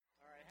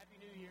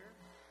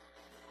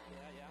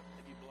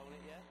blown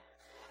it yet?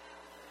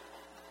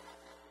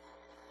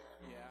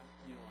 Yeah,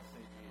 you don't want to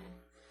say it, do you?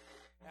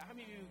 How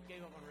many of you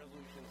gave up on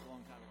resolutions a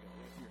long time ago?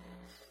 Raise your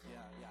hands.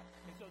 Yeah.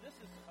 And so this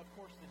is, of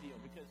course, the deal,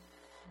 because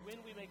when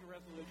we make a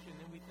resolution,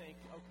 then we think,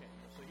 okay,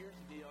 so here's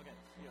the deal. Okay,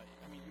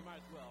 you might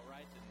as well,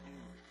 right? The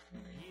new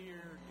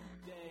year, new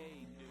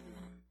day, new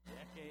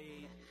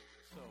decade.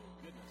 So,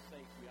 goodness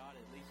sakes, we ought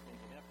to at least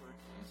make an effort.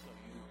 And so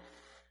you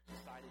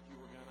decided you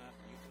were gonna,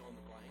 you fill in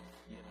the blank,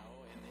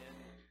 and then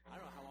I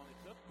don't know how long it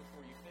took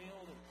before you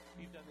failed, and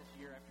you've done this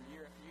year after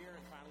year after year,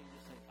 and finally you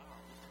just think,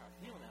 I'm just not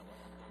feeling that way.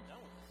 I'm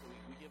done with it. So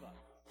we give up.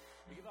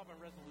 We give up on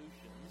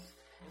resolutions,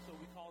 and so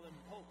we call them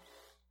hopes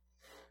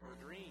or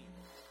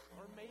dreams,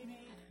 or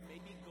maybe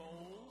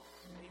goals.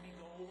 Maybe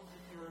goals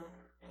if you're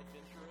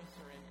adventurous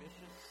or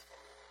ambitious.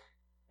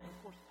 And of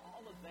course,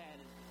 all of that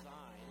is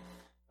designed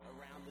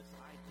around this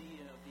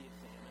idea of the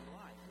examined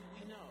life.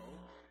 We know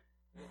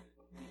that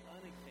the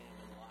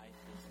unexamined life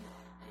is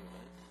not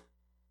good.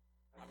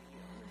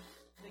 There's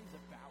things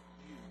about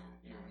you,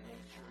 your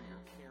nature, your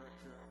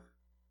character,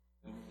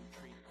 the way you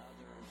treat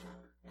others, or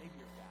maybe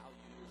your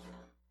values, or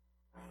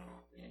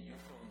you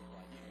fill in the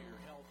blank. Your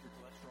health, your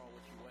cholesterol,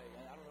 what you weigh.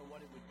 I don't know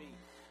what it would be,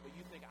 but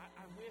you think,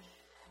 I wish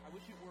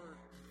it were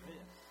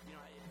this.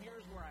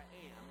 Here's where I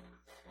am,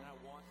 and I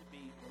want to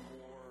be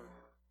more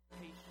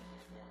patient,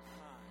 more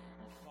kind,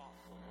 more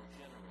thoughtful, more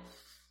generous.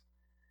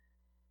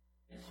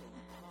 And so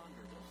we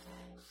ponder those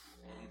things.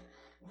 And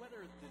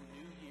whether the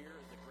new year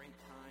is a great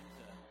time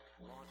to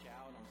launch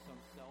out on some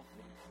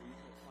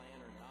self-improvement plan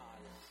or not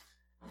is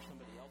for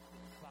somebody else to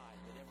decide.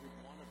 But every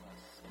one of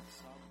us at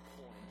some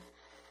point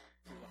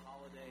through the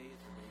holidays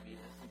or maybe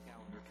as the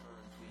calendar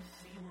turns, we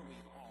see where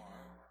we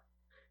are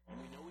and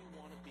we know we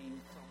want to be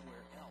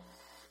somewhere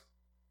else.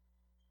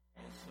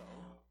 And so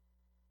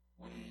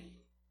we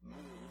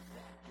move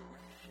that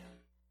direction.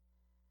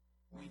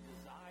 We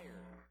desire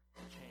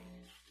to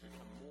change, to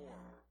become more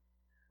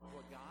of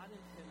what God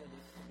intended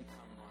us to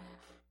become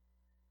like.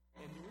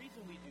 And the reason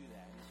we do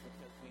that is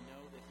because we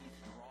know that He's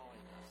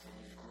drawing us and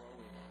He's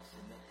growing us,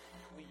 and that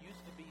we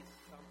used to be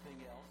something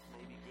else,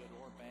 maybe good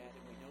or bad,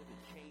 and we know that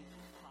change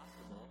is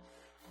possible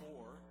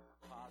for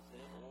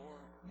positive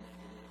or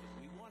negative, and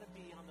we want to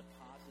be on the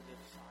positive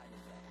side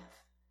of that.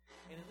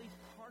 And at least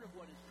part of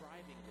what is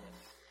driving this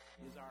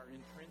is our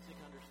intrinsic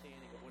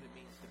understanding of what it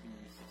means to be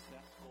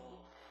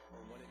successful or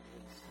what it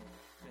means to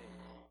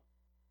fail.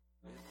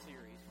 This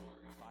series, for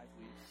 5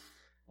 weeks,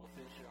 we'll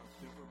finish it on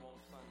Super Bowl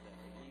Sunday.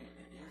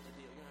 And here's the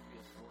deal. You don't have to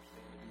be a sports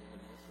fan to be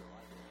into this or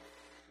like it.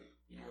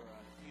 You're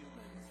a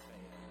human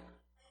fan.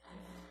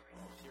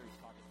 Siri's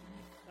talking to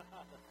me.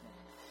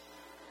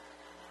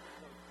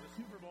 So the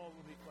Super Bowl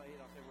will be played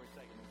on February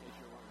 2nd, in case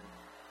you're wondering.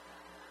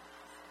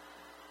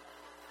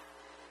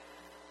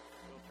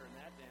 We'll turn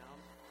that down.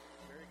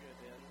 Very good,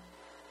 then.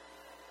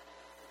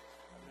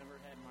 I've never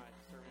had my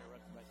sermon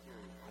interrupted by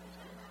Siri. I'm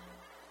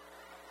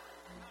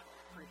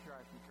pretty sure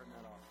I should turn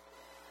that off.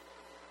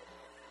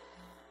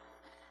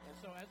 And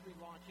so as we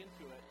launch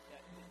into it,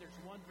 there's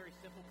one very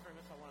simple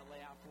premise I want to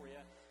lay out for you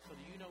so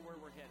that you know where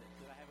we're headed.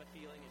 Because I have a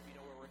feeling if you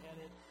know where we're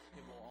headed,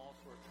 then we'll all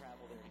sort of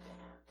travel there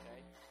together,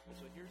 okay? And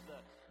so here's the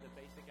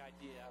basic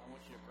idea I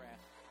want you to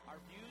grasp.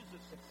 Our views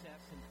of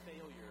success and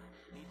failure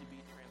need to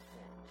be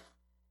transformed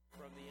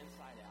from the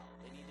inside out.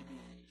 They need to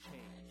be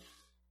changed.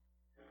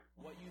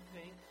 What you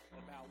think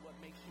about what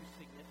makes you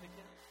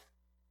significant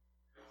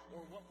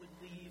or what would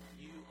leave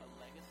you a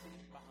legacy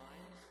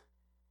behind,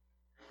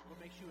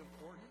 what makes you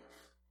important,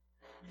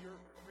 your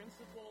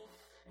principles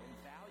and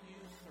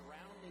values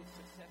surrounding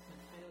success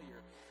and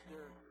failure,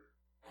 they're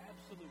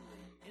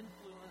absolutely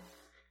influenced,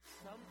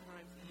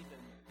 sometimes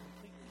even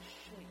completely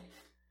shaped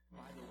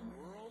by the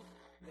world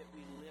that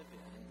we live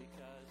in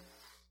because,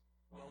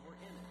 we're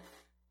in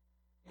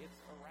it.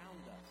 It's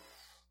around us.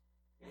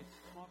 It's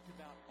talked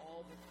about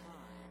all the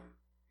time.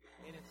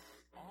 And it's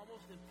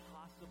almost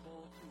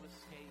impossible to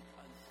escape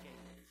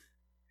unscathed.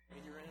 And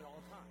you're in it all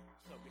the time.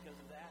 So because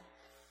of that,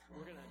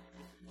 we're going to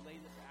just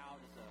lay this out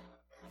as a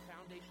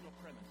foundational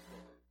premise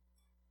that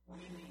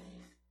we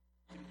need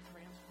to be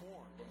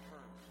transformed in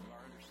terms of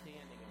our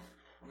understanding of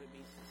what it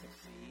means to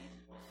succeed,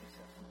 what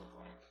success will look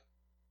like,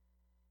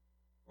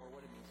 or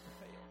what it means to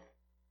fail,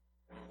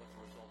 and what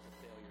the result of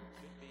failure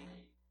could be,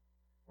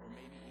 or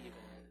maybe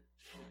even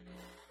should be.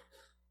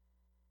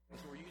 And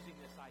so we're using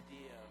this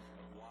idea of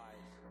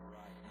wide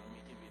variety. Now let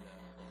me give you the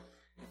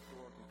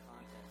historical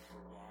context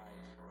for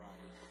wide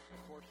variety.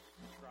 Of course,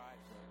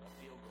 describes a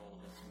field goal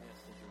that's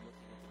missed as you're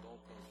looking at the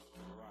goalpost to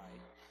the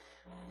right.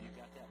 You've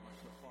got that much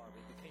so far,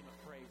 but it became a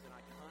phrase, an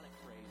iconic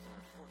phrase in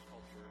our sports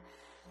culture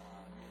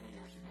many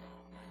years ago,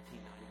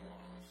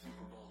 1991,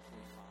 Super Bowl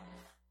 25.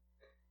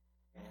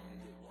 And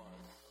it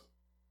was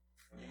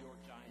New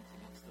York Giants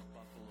against the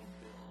Buffalo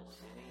Bills.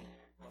 Any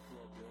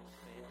Buffalo Bills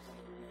fans in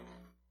the room?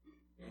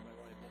 Anybody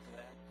want to admit to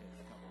that? Okay,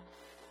 a couple.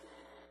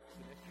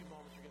 So the next few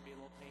moments are going to be a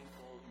little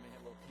painful. You may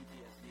have a little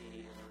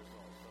PTSD as a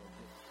result. So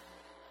it's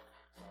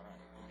all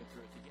right. We'll get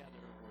through it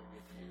together. We're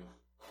with you.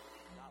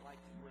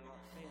 We're not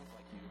fans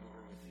like you, but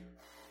we're with you.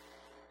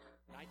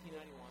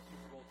 1991,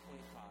 Super Bowl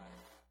 25.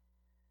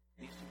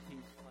 These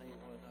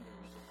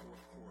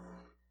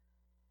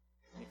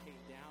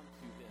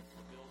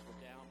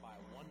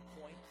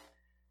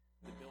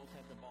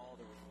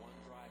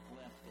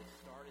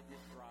started this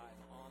drive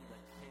on the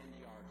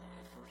 10-yard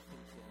line, first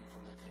and 10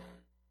 from the 10.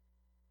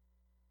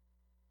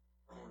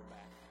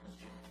 Quarterback was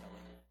Jim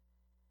Kelly.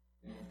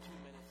 And 2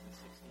 minutes and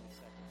 16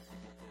 seconds to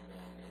get them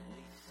in at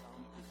least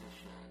some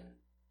position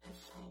to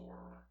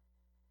score.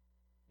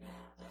 Now,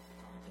 that's the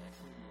context.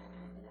 Maybe you weren't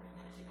even born in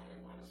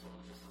 1991, so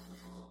this is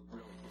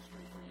really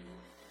history for you.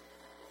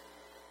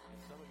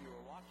 And some of you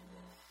are watching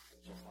this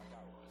just like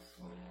I was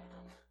when it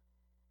happened.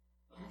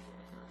 Here's what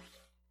occurs.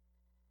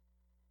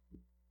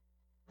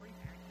 Very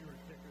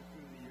accurate kicker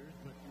through the years,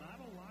 but not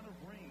a lot of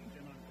range.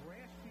 And on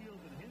grass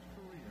fields in his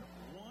career,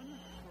 1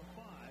 for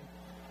 5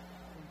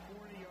 from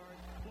 40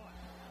 yards plus.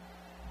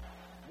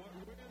 What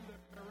wind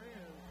there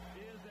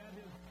is at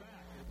his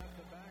back. Is at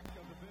the back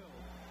of the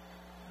Bills.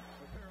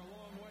 But they're a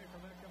long way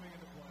from that coming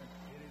into play.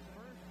 It is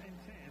first and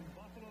 10.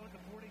 Buffalo at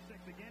the 46.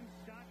 Again,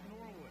 Scott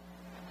Norwood.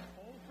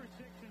 0 for 6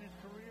 in his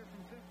career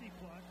from 50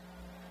 plus.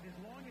 His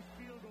longest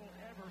field goal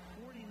ever,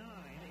 49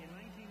 in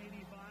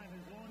 1985.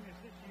 His longest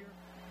this year,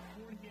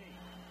 48.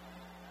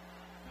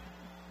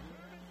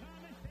 Thurman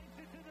Thomas takes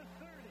it to the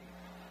 30.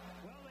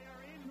 Well, they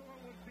are in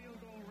Norwood field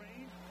goal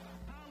range.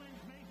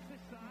 Collins makes the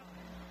stop.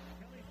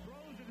 Kelly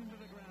throws it into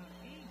the ground.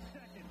 8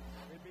 seconds.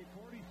 It'd be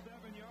 47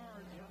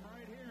 yards from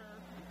right here.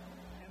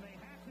 And they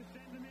have to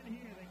send him in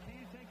here. They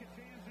can't take a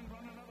chance and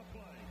run another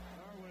play.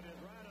 Norwood is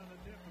right on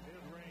the tip of his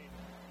range.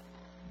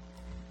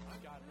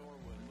 Scott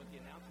Norwood, what the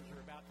announcers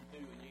are about to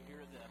do, and you hear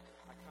the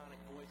iconic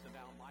voice of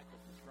Al Michaels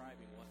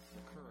describing what's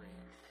occurring.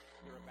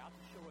 They're about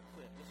to show a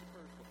clip. This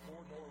occurs before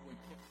Norwood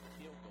kicks the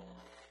field goal.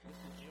 This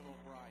is Jim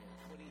O'Brien,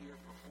 20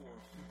 years before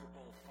Super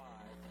Bowl V.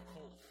 The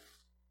Colts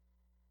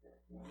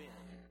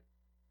win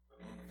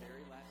in the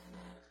very last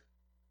minute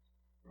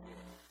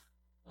with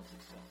a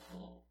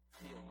successful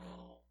field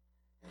goal.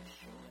 They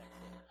show that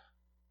clip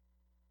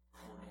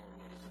before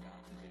Norwood is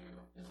about to do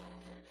his own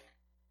kick.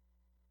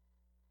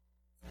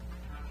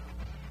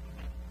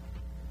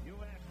 You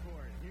asked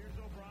for it. Here's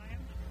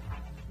O'Brien,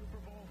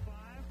 Super Bowl V,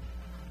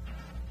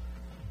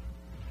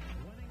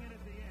 winning it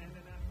at the end,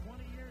 and now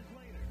 20 years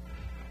later.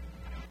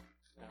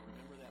 Now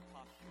remember that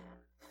posture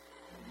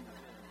when you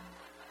win,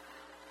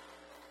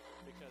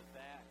 because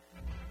that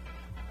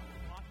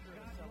posture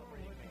of Scott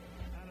celebrating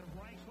Norwood out of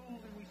Rice Hall,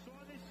 and we saw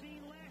this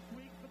scene last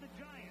week for the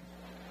Giants.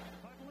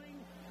 Huddling,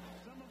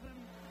 some of them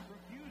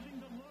refusing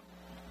to look,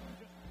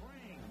 just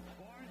praying.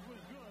 Barnes was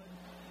good.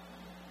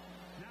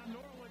 Now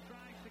Norwood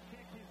tries to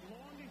kick his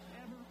longest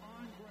ever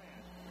on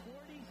grass,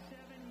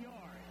 47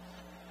 yards.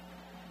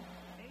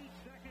 8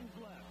 seconds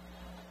left.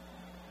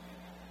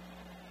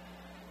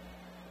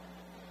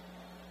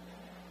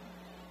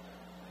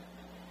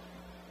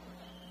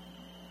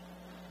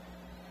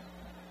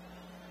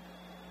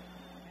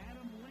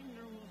 Adam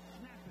Lingner will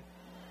snap it.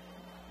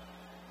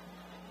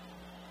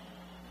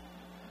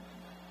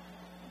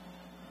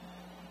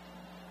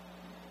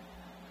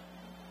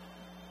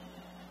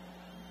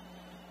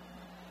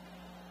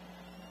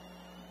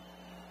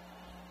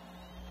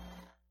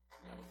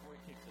 Now before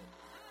he kicks it,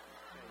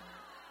 okay,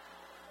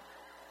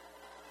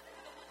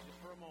 just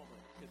for a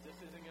moment, because this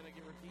isn't going to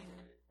get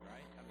repeated,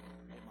 right? I mean,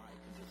 it might,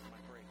 because this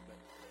might break, but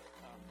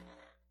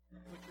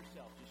put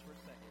yourself just for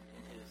a second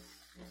in his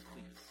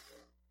cleats.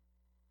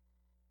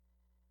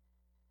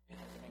 It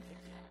hasn't been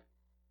kicked yet.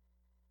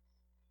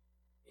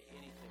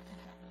 Anything can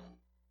happen.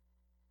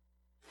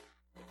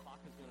 The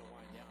clock is going to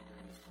wind down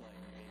during this play,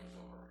 and the game is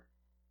over.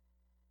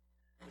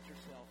 Put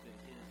yourself in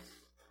his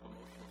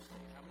emotional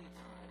state. How many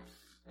times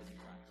has he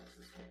practiced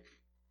this kick?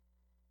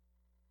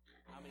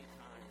 How many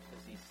times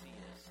has he seen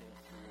it sail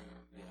through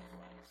the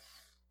uprights?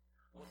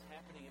 What's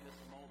happening in this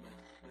moment,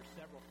 there's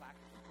several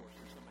factors, of course.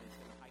 There's somebody that's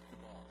going to hike the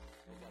ball.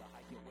 They've got to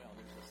hike it well.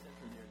 There's a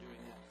center there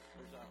doing that.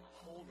 There's a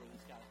holder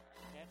that's got to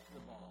catch the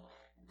ball,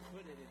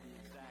 put it in the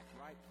exact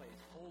right place,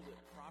 hold it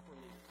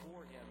properly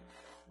for him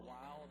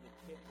while the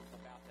kick is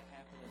about to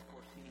happen. Of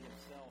course, he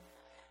himself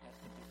has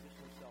to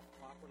position himself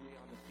properly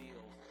on the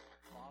field,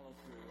 follow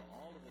through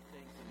all of the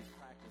things that he's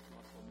practiced,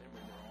 muscle memory.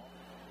 They're all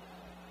going to come into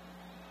play.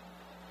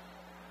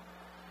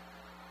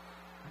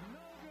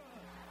 No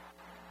good.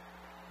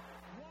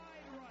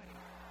 Wide right.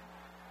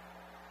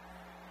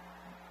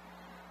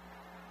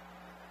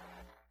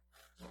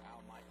 So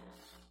Al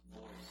Michaels'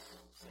 voice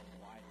saying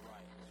wide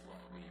right is what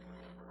we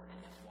remember, and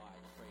that's why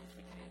the phrase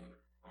became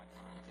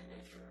iconic in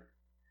nature.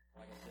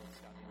 Like I said,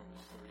 Scott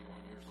Norwood was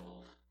 31 years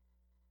old.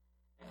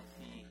 As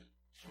he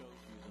shows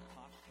you the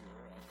posture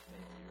of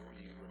failure,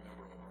 you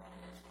remember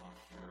O'Brien's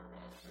posture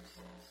of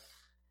success.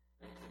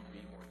 It couldn't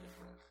be more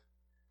different.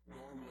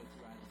 Norwood,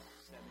 throughout his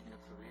 7-year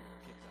career,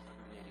 kicked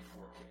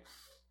 184 kicks.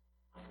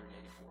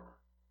 184.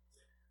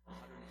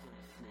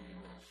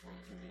 133 went straight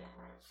through the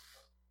uprights.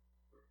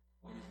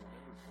 What he's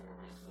remembered for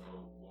is the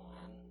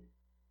one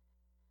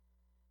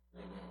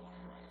that went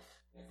wide right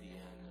at the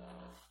end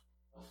of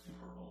a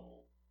Super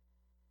Bowl.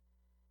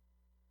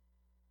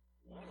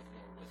 One of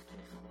Norwood's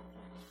kicks at one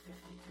point was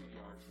 52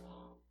 yards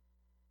long,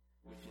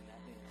 which in that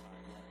day and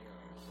time, that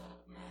era, was a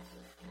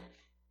massive kick.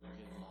 They're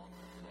getting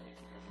longer today.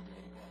 Kickers are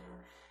getting better.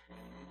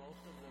 And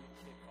most of them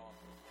kick off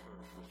of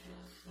turf, which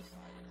is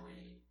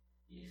decidedly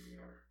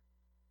easier.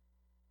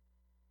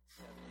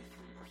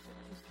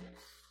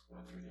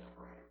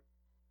 celebrate.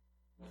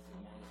 But the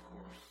one, of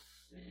course,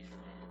 that he's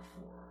remembered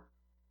for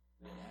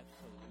that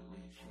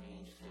absolutely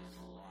changed his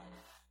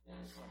life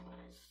in some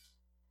ways,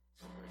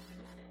 some very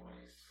significant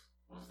ways,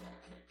 was that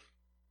kick.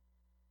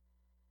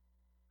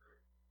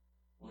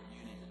 What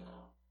you need to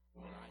know,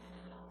 what I need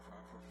to know for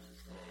our purposes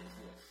today is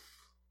this: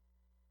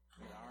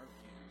 that our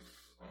views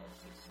of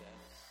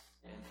success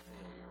and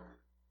failure,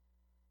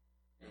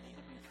 they need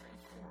to be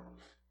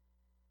transformed.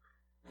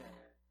 That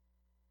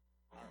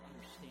our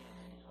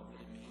understanding of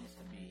what it means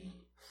to be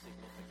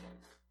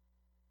significant,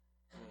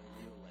 to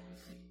leave a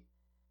legacy,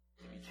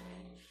 to be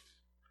changed,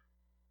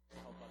 to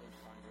help others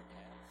find their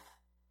path,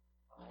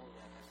 all of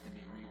that has to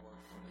be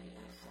reworked from the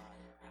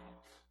inside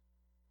out.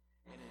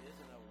 And it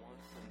isn't a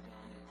once and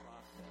done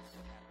process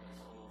that happens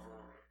over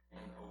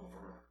and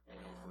over and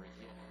over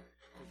again.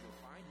 Because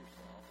you'll find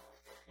yourself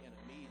in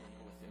a meeting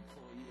with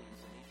employees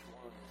and each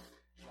one is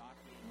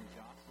jockeying and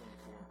jostling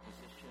for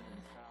position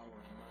and power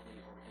and money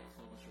or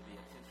influence or the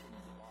attention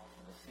of the boss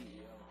or the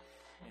CEO.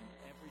 And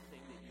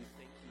everything that you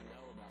think you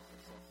know about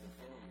success and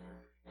failure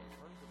in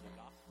terms of the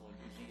gospel and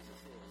who Jesus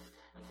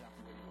is out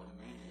the window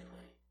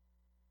immediately.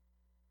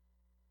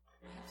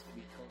 It has to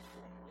be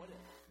transformed. What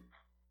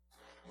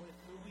if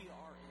who we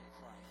are in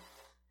Christ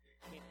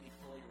can't be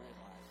fully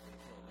realized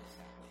until this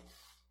happens?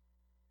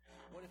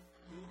 What if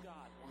who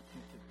God wants you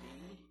to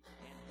be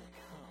and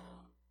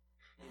become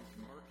is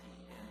murky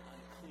and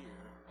unclear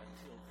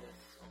until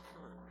this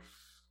occurs?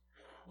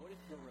 What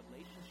if your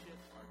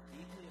relationships are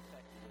deeply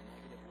affected in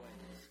negative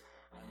ways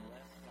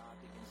unless God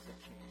begins to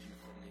change you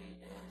from the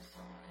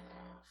inside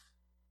out?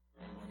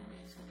 And what it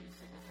means to be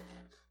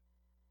significant.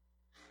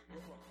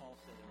 Here's what Paul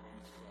said in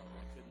Romans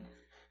 12. I couldn't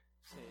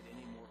say it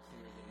any more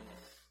clear than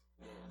this.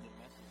 The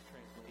Message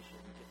translation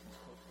gets as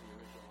close to the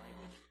original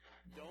language.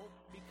 Don't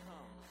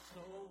become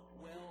so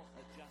well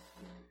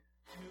adjusted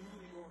to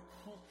your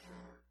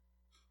culture.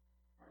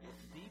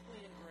 It's deeply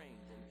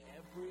ingrained in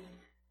every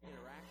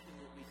interaction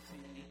that we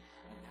see,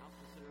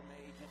 announcements that are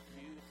made, just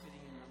you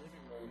sitting in your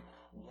living room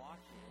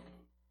watching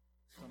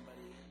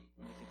somebody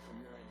make a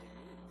career-ending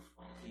move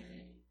on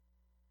TV.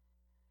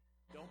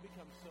 Don't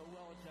become so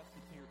well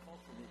adjusted to your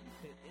culture that you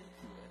fit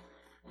into it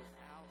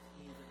without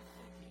even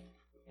thinking.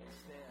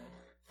 Instead,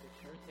 fix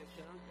your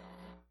attention on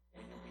God,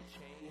 and you'll be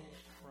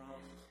changed from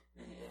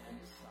the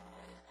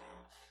inside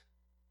out.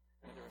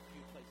 Now, there are a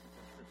few places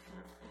in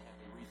Scripture that have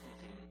me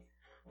rethinking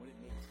what it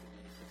means to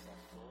be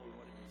successful and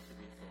what it means to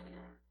be a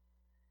failure.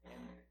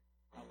 And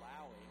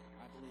allowing,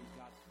 I believe,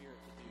 God's Spirit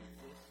to do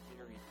this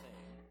very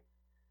thing,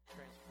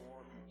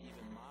 transform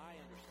even my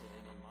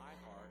understanding in my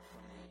heart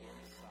from the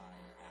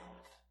inside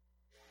out.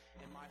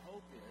 And my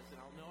hope is, and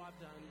I'll know I've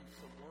done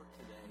some work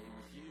today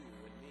with you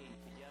and me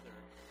together,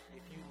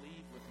 if you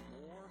leave with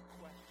more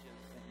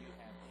questions than you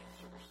have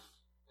answers,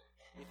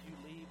 if you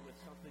leave with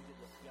something to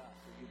discuss,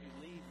 or if you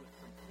leave with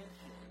some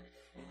tension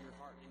in your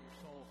heart and in your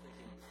soul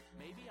thinking,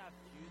 maybe I've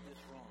viewed this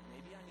wrong,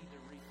 maybe I need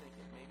to rethink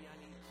it, maybe I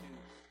need to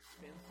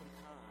spend some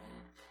time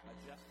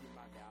adjusting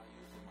my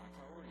values and my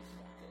priorities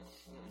about this.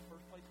 So the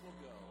first place we'll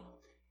go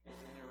is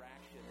an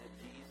interaction that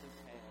Jesus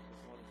had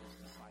with one of his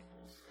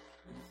disciples.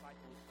 The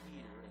disciple is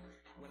Peter. And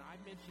when I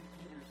mention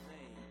Peter's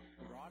name,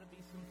 there ought to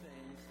be some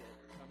things that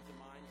come to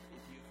mind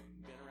if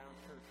you've been around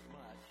church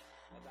much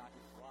about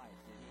his life.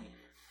 That he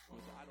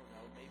was, I don't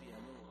know, maybe a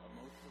little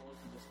emotional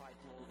as a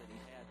disciple, that he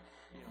had,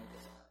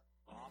 this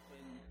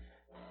often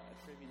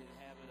attributed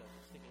habit of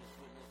sticking his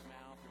foot in his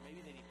mouth, or maybe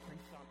that he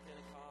preached on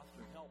Pentecost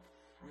or helped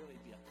really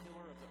be a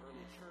pillar of the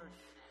early church.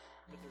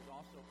 But there's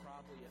also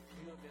probably a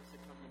few events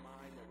that come to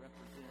mind that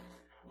represent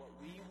what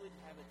we would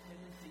have a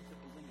tendency to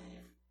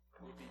believe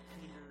would be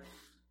Peter's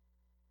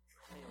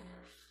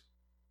failures.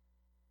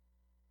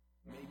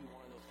 Maybe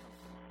one of those comes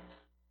to mind.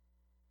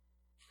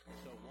 And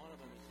so one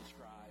of them is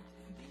described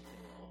in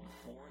detail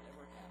before it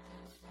ever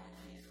happens by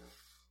Jesus.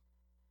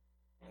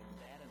 And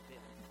that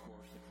event, of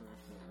course,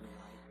 occurs the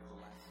night of the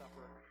Last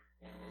Supper.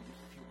 And in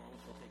just a few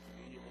moments, we'll take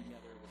communion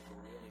together, which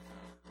will really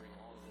kind of bring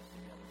all of this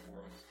together for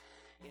us.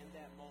 In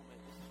that moment,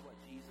 this is what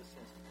Jesus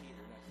says to Peter.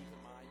 Now, keep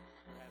in mind,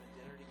 they're having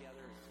dinner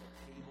together. It's a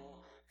table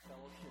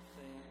fellowship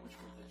thing, which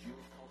for the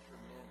Jewish culture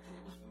meant that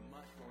it was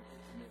much more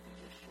intimate than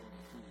just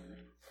sharing food.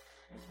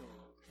 And so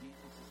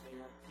Jesus is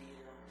there,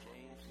 Peter,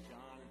 James, and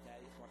John, and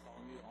Thaddeus,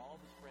 Bartholomew, all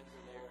of his friends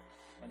are there,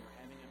 and they're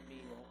having a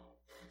meal.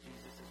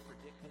 Jesus has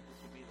predicted this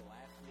would be the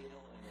last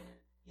meal, and that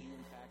he,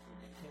 in fact,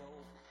 would be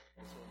killed.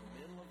 And so in the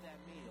middle of that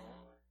meal,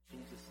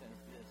 Jesus says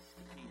this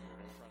to Peter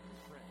in front of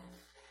his friends.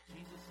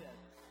 Jesus said,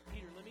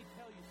 Peter, let me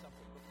tell you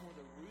something. Before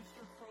the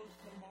rooster crows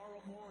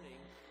tomorrow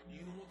morning,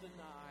 you will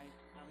deny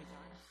how many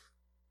times?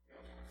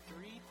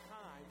 3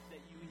 times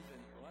that you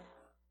even, what?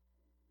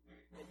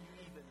 That you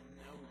even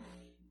know me.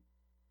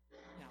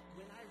 Now,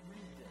 when I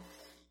read this,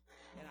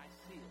 and I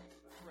see it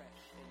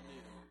fresh and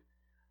new,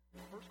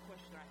 the first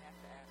question I have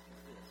to ask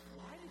is this: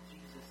 why did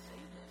Jesus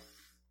say this?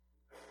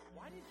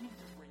 Why did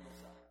Jesus bring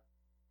this up?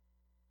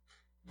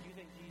 Do you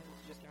think Jesus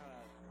just kind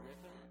of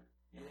riffing?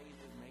 Do you think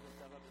he's just making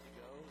stuff up as he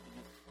goes? He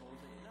just pulls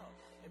it? No.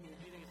 I mean,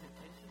 do you think it's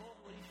intentional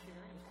what he's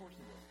sharing? Of course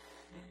it is.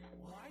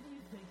 Why do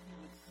you think he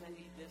would say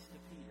this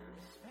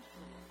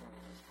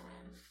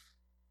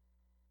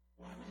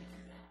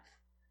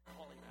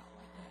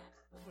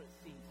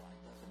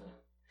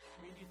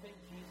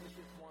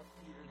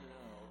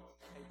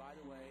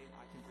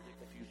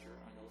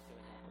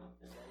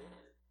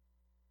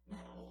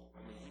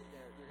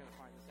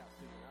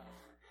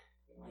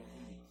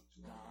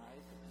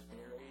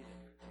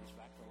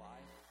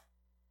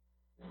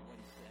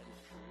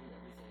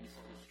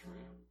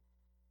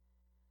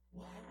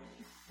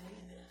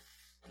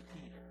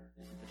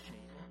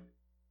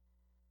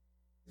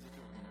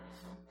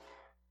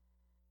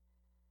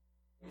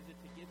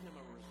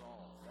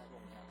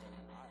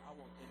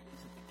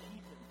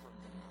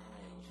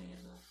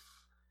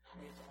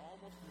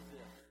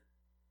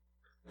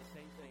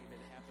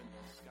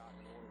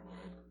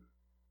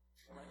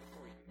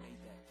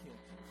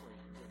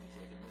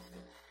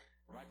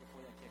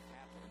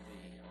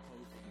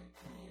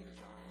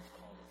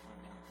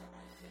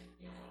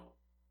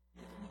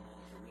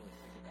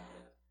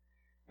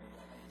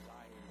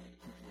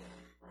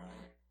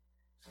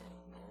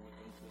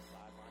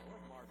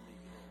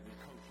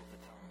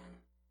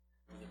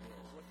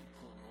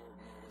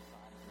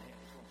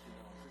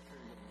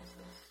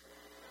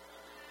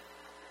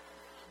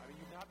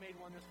made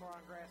one this far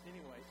on grass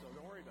anyway, so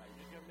don't worry about it.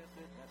 You're just going to miss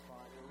it. That's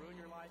fine. It'll ruin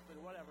your life, but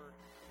whatever.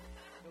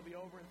 It'll be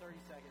over in 30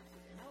 seconds.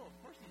 No, of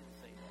course he didn't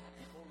say that.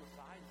 He pulled him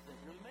aside and said,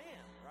 you're the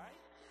man, right?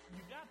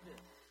 You got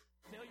this.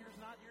 Failure's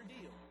not your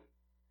deal.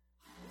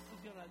 This is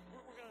going to,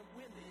 we're going to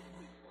win the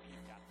well,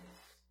 you've got this.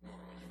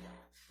 Norman, you got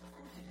this. Of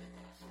course he did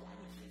that. So why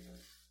would Jesus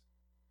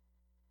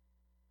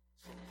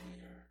say to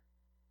Peter,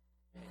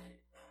 hey,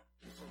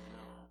 just so you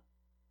know,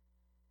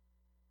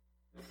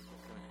 this is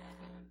what's going to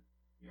happen.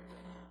 You're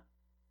going to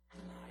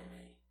deny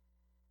me.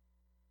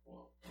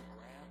 Well, to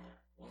grab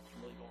what's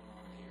really going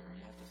on here,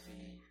 you have to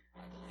see,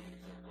 I believe,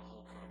 the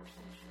whole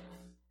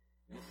conversation.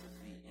 This is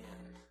the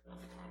end of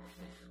the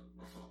conversation.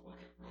 Look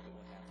at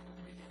what happened at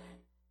the beginning.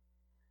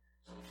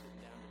 So we're sitting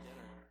down to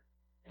dinner,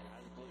 and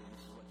out of the blue,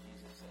 this is what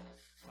Jesus says.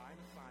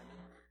 Simon, Simon,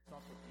 it's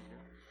also Peter,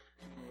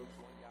 two groups,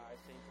 one guy,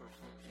 same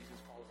person.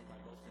 Jesus calls him by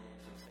both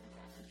names in the same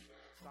passage.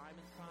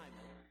 Simon,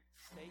 Simon,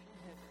 Satan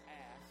has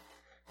asked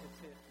to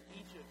sift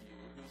each of you.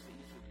 Who's the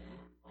each of you?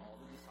 All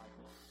the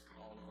disciples,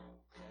 all of them,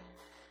 okay?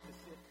 To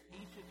sift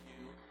each of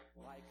you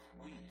like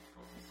wheat.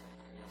 What's he saying?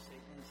 You know,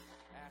 Satan's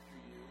after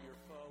you. Your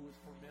foe is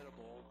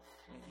formidable,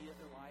 and he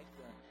doesn't like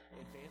the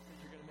advances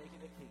you're going to make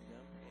in the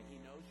kingdom, and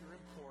he knows you're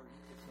important,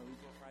 and so he's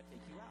going to try to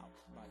take you out,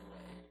 by the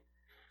way.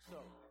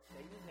 So,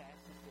 Satan has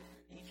asked to sift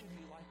each of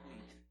you like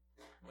wheat,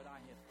 but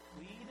I have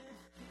pleaded,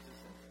 Jesus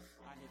says this,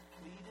 I have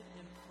pleaded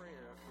in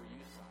prayer for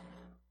you,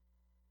 Simon.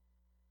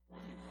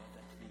 Would you love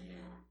that to be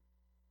you?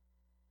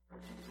 For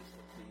Jesus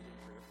to plead in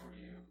prayer for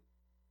you?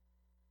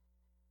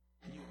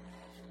 Can you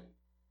imagine?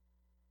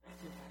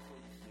 That's exactly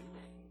what he's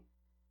doing.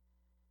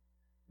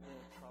 The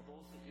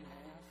troubles that you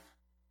have,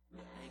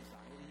 the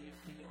anxiety you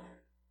feel,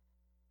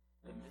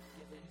 the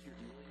misgivings you're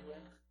dealing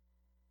with,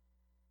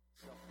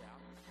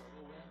 self-doubt you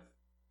struggle with,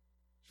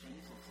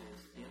 Jesus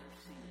is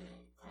interceding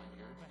on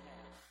your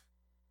behalf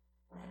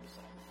right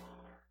beside the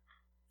Father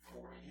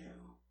for you.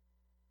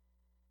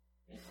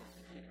 He says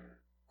to Peter,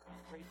 I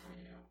pray for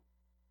you.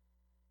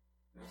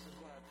 This is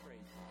what I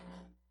prayed,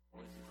 Simon.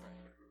 What does he pray?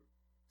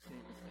 Say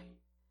it with me.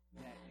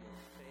 That your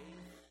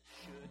faith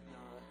should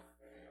not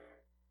fail.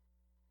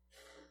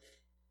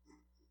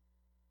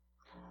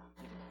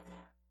 Think about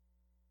that.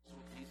 That's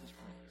what Jesus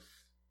prays.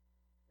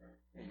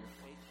 That your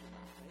faith should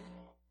not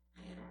fail,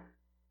 Peter.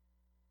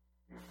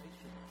 Your faith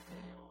should not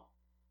fail.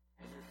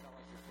 Have you ever felt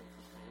like your faith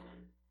was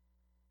failing?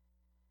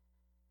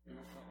 You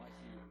ever felt like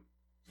you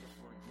just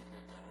weren't getting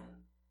it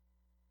done?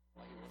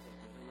 Like it wasn't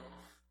good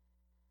enough?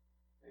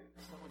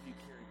 Some of you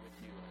carry with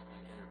you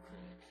an inner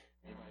critic.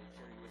 Anybody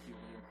carry with you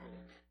an inner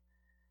critic?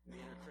 The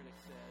inner critic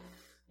says,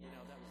 you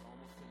know, that was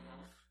almost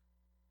enough.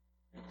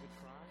 You could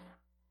try.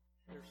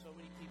 There are so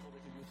many people that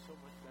can do so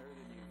much better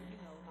than you, but you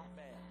know, not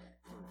bad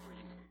for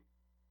you.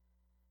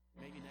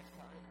 Maybe next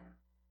time.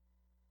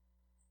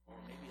 Or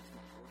maybe it's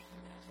much worse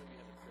than that. Some of you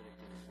have a critic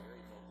that is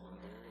very vocal and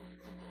very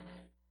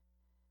condemning.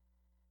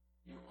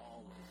 You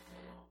always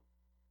fail.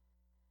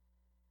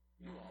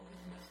 You always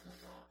mess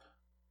this up.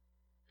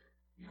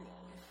 You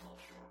always fall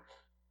short.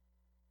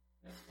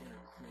 This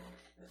inner critic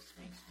that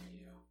speaks to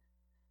you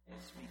and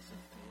speaks of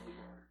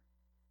failure.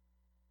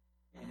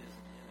 It is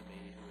an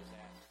enemy who is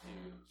asked to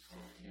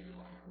sift you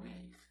like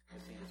wheat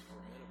because he is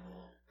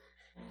formidable.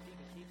 And if he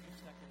can keep you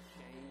stuck in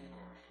shame,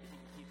 or if he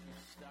can keep you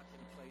stuck in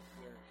a place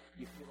where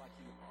you feel like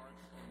you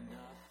aren't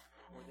enough,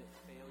 or that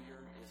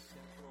failure is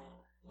central,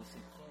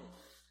 listen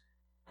close.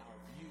 Our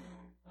view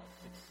of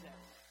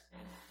success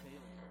and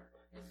failure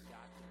has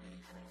got to be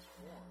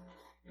transformed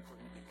if we're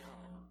going to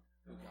become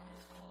who God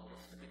has called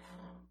us to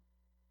become.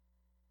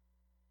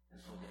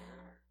 And so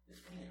there is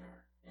Peter,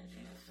 and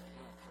Jesus said,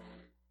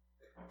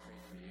 I pray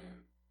for you.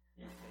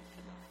 Your faith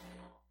should not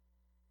fail.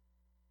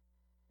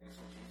 And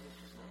so Jesus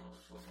just knows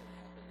what's going to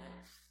happen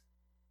next.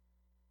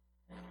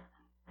 Now,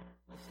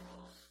 listen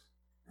close.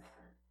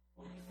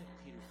 What do you think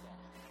Peter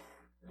thought?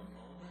 The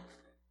moment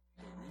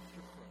the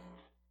rooster crowed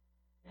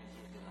and he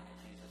had denied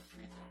Jesus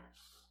 3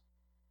 times.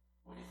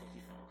 What do you think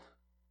he felt?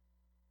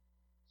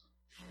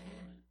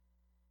 Shame,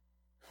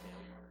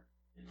 failure,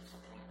 and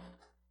disappointment.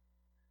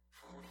 Of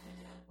course he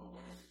did, but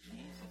what does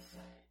Jesus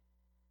say?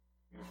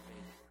 Your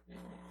faith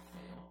will not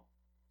fail.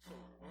 So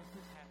once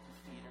this happens,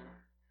 Peter,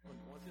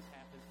 once this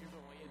happens, here's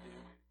what I want you to do.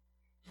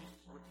 Just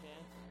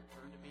repent and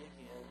turn to me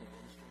again and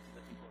minister to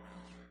the people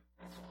around you.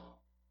 That's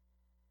all.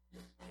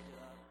 Just pick it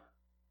up.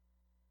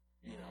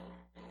 You know,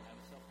 don't have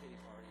a self-pity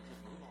party.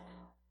 Just move on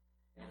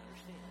and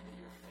understand that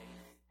your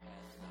faith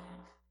has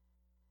not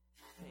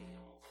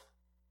failed.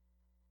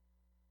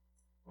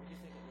 What do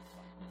you think it looks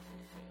like when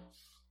faith fails?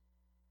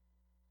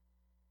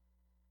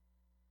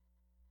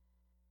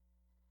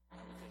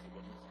 I would think it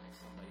would look like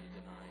somebody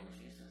denying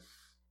Jesus.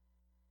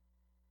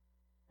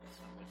 That's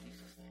not what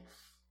Jesus thinks.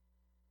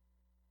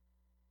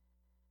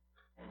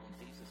 And when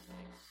Jesus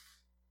thinks,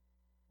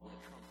 well,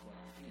 it trumps what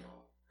I feel,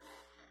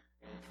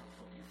 and it trumps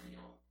what you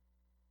feel.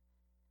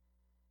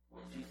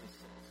 What Jesus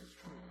says is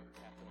true,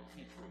 capital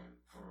T true,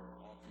 for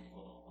all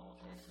people, all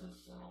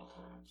places, and all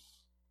times.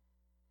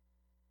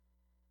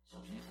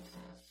 So Jesus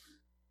says,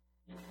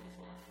 your faith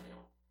will not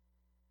fail.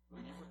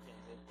 When you've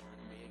repented, turn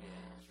to me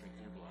again,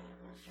 strengthen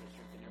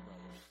your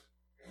brothers.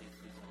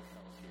 These other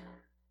fellows here.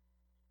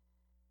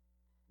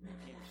 And then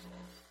Peter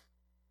says,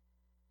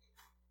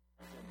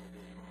 assembly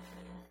didn't want to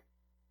fail.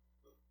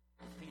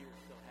 Because Peter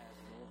still has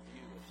an old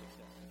view of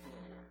success and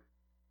failure.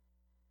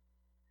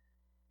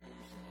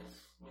 Peter says,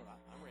 look,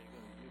 I'm ready to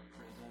go to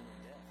prison and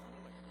death. I'm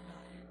not going to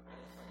deny you.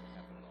 That's not going to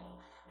happen at all.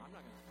 I'm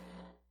not going to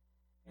fail.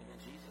 And then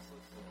Jesus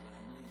looks at him, and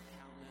I believe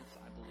countenance,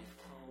 I believe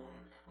tone,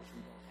 which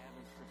we don't have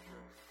in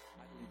Scripture.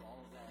 I believe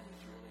all of that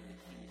is really the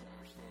key to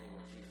understanding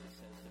what Jesus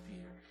says to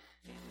Peter.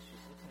 Jesus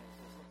just looks at him and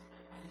says, look,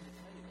 I need to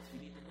tell you this. You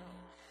need to know.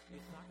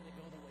 It's not going to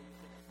go the way you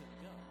think it's going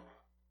to go.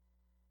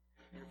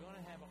 You're going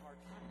to have a hard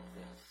time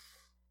with this.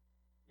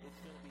 It's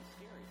going to be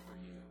scary for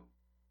you.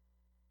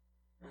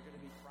 You're going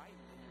to be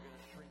frightened and you're going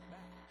to shrink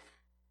back.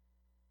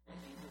 And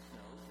Jesus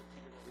knows that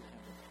Peter doesn't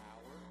have the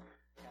power,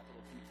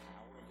 capital P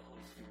power of the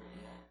Holy Spirit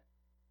yet.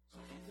 So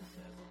Jesus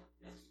says,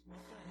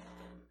 what's going to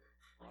happen?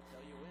 I'll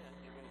tell you when.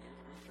 You're going to hear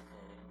the rooster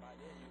crowing, and by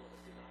then you will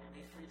have denied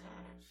me 3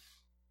 times.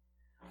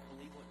 I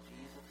believe what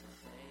Jesus is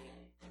saying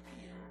to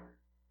Peter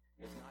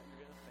is not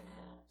you're going to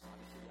fail. It's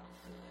obviously the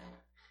opposite of that.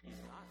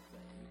 He's not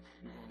saying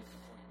you're going to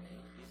disappoint me.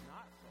 He's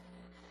not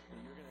saying that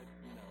you're going to,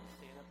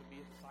 stand up and be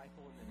a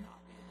disciple and then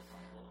not be a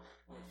disciple.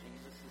 What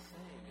Jesus is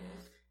saying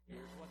is,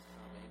 here's what's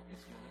coming.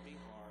 It's going to be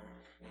hard,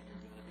 and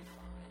you're going to be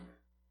fine.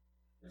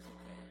 It's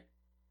okay.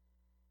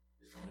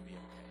 It's going to be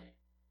okay.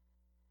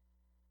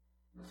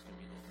 It's going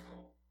to be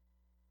difficult.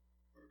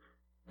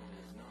 But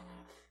it is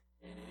not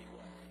in any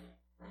way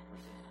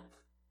represent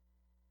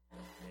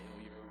the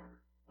failure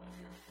of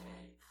your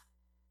faith.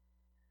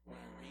 When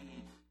I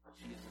read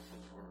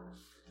Jesus'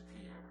 words to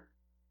Peter,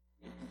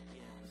 it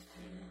begins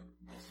to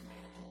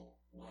dismantle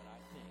what I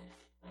think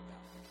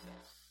about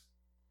success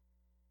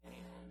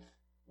and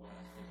what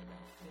I think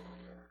about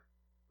failure.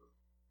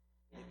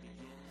 It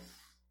begins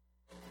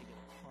to take it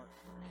apart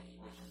for me,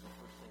 which is the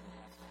first thing that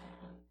has to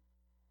happen.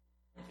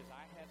 Because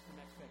I have some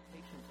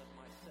expectations of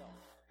myself.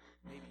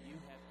 Maybe you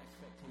have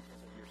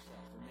expectations of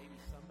yourself, or maybe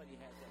somebody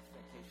has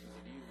expectations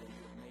of you that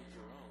you have made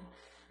your own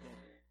that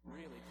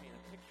really paint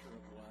a picture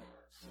of what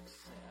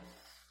success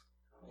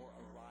or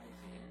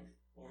arriving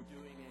or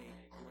doing a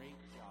great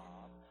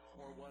job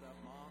or what a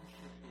mom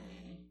should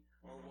be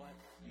or what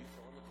you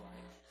fill in the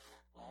blank,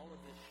 all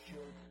of this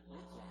should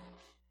look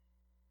like.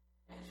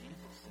 And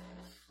Jesus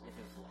says, with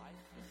his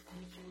life, his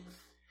teachings,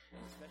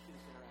 and especially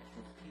this interaction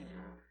with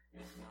Peter,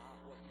 is not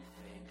what you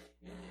think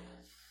it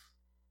is.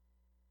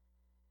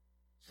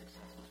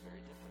 Success was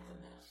very different than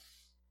this.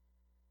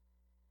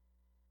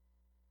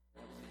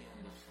 That was the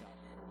end of Scott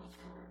Norwood's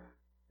career.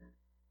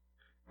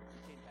 He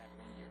came back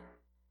one year.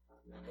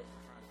 They both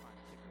were trying to find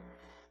a kicker.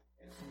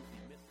 And as soon as he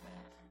missed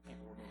that,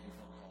 people were making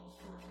phone calls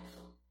to urgence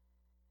him.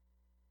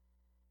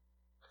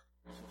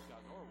 And so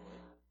Scott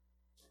Norwood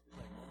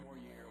played one more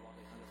year while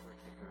they hunted for a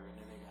kicker, and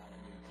then they got a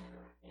new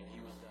kicker. And he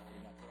was done.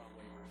 He got put on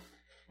waivers,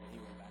 and he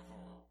went back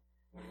home.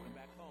 When he went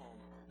back home,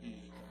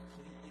 he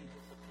completely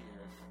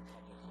disappeared from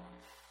public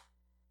life.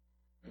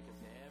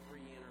 Because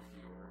every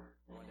interviewer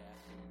wanted to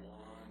ask him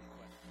one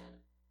question.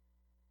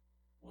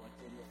 What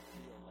did it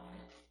feel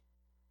like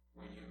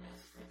when you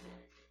missed the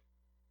kick?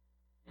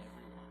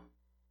 Everyone.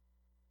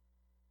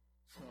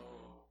 So,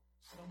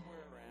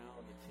 somewhere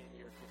around the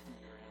 10-year,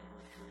 15-year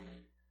anniversary,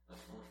 a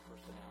sports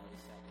personality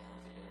sat down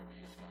to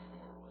interview Scott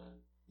Norwood.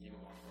 You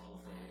can watch the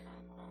whole thing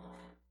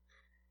online.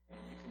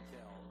 And you can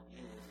tell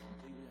he is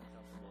completely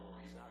uncomfortable.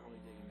 He's not really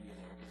digging being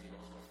there because he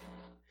knows what's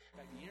coming. In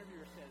fact, the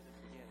interviewer says at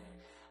the beginning,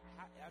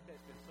 I bet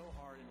it's been so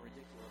hard and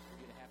ridiculous for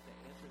you to have to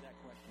answer that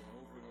question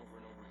over and over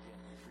and over again.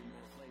 And 3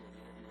 minutes later, the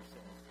interviewer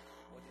says,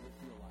 what did it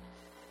feel like?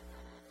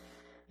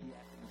 He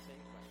asked him the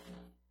same question.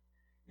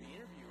 The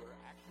interviewer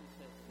actually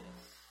says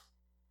this.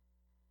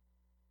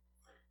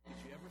 Did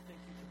you ever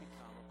think you could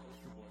become a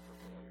poster boy for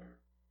failure?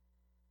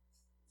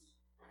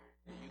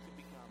 That you could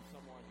become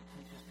someone who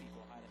teaches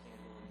people how to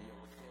handle and deal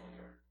with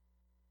failure?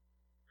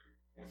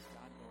 And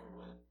Scott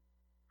Norwood,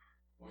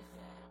 with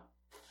a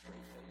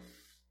straight face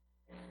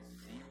and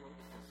zero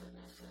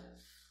defensiveness,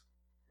 says,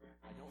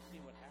 I don't see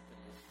what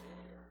happened with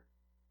failure.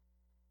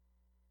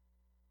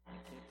 I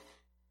kicked,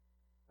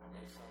 I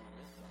made some, I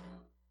missed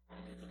some, I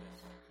did the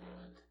best I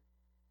could.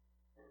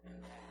 And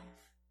that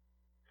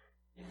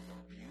is a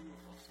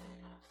beautiful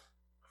statement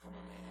from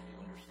a man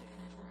who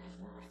understands where his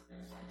worth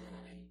and his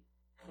identity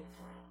come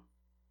from.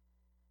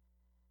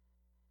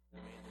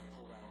 The man then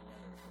pulled out a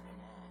letter from a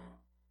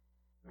mom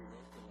who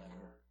wrote the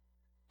letter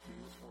to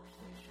the sports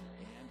station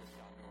and to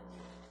Scott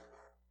Norwood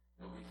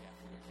the week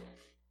after the kick,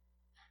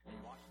 and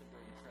watched him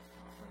during the press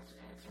conference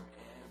answer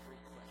every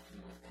question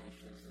with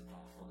patience and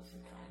thoughtfulness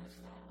and kindness,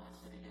 and not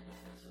once did he get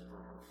defensive or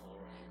hurtful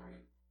or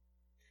angry.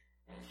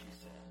 And she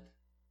said,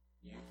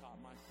 you taught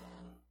my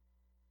son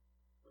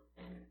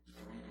in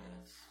 3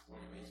 minutes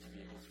what it means to be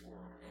a good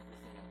sport,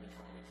 everything I've been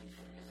trying to teach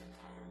him his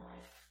entire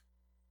life.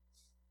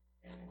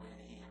 And when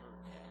he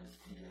heard that, his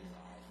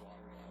eyes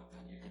watered up,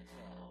 and you could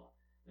tell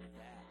that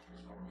that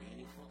was more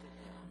meaningful to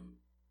him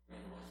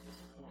than it was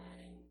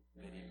disappointing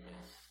that he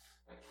missed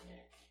a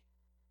kick.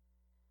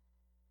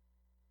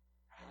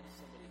 How does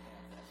somebody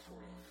have that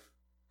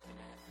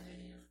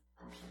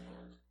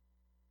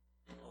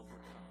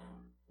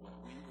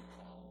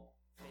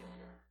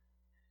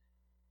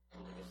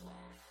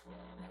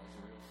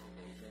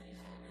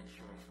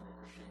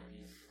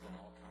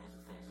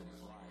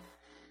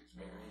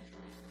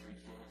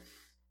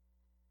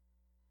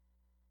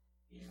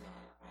he's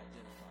not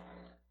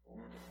identified or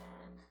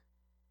defined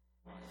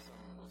by,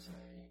 some would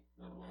say,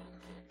 the one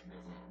kick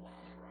never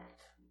wildly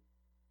right.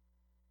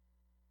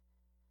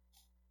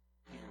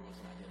 Peter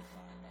wasn't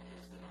identified by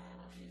his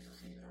denial of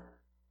Jesus either.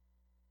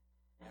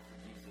 After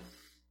Jesus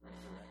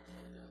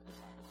resurrected, the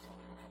disciples saw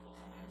him a couple of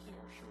times. They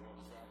weren't sure what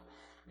was up.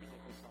 We think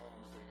we saw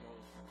him as they go.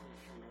 We're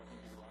pretty sure we think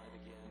he's alive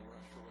again. We're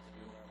not sure what to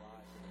do with our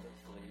lives. And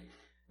eventually,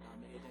 not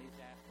many days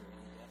after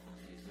the death of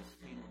Jesus,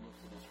 Peter looks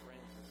at his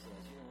friends and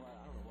says, you know what,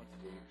 I don't know what to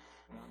do,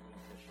 but I'm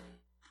going fishing.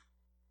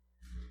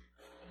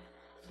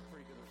 It's a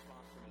pretty good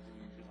response from a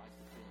dude who likes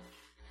to fish.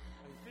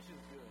 I mean,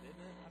 fishing's good,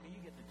 isn't it? I mean,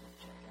 you get to just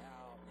check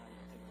out, not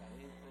even think about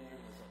anything.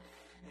 And so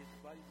his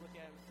buddies look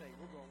at him and say,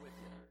 we're going with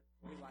you.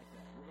 We like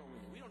that. We're going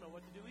with you. We don't know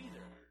what to do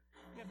either.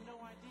 We have no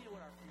idea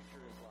what our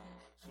future is like.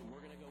 So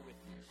we're going to go with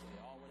you. So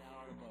they all went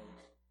out on a boat.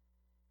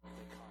 And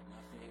they caught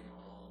nothing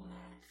all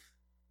night.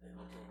 They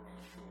looked over on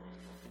the shore.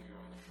 There's a figure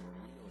on the shore.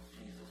 We know it's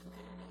Jesus, but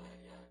they don't know that